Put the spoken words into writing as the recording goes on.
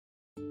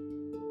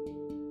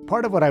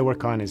part of what I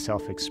work on is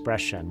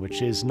self-expression,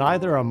 which is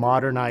neither a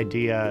modern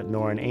idea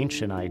nor an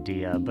ancient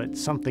idea, but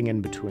something in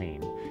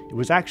between. It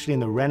was actually in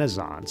the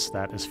Renaissance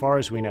that, as far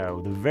as we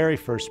know, the very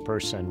first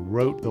person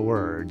wrote the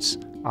words,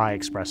 "I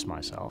express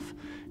myself."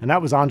 And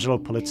that was Angelo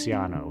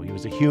Poliziano. He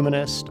was a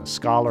humanist, a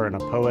scholar, and a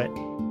poet.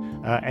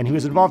 And he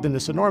was involved in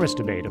this enormous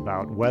debate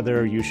about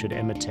whether you should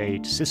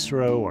imitate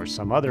Cicero or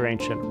some other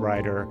ancient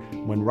writer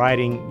when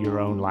writing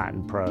your own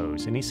Latin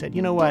prose. And he said,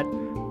 you know what?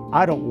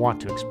 I don't want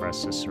to express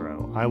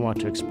Cicero. I want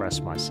to express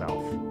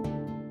myself.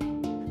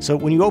 So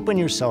when you open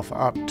yourself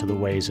up to the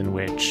ways in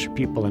which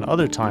people in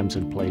other times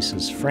and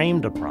places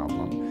framed a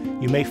problem,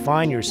 you may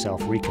find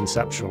yourself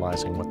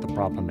reconceptualizing what the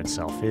problem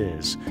itself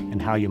is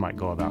and how you might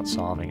go about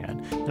solving it.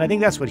 And I think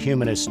that's what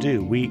humanists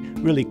do. We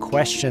really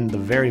question the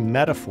very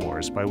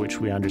metaphors by which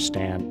we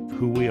understand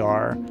who we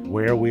are,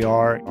 where we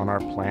are on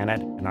our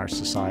planet and our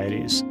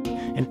societies.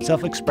 And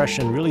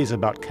self-expression really is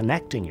about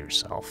connecting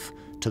yourself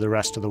to the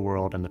rest of the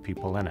world and the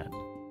people in it.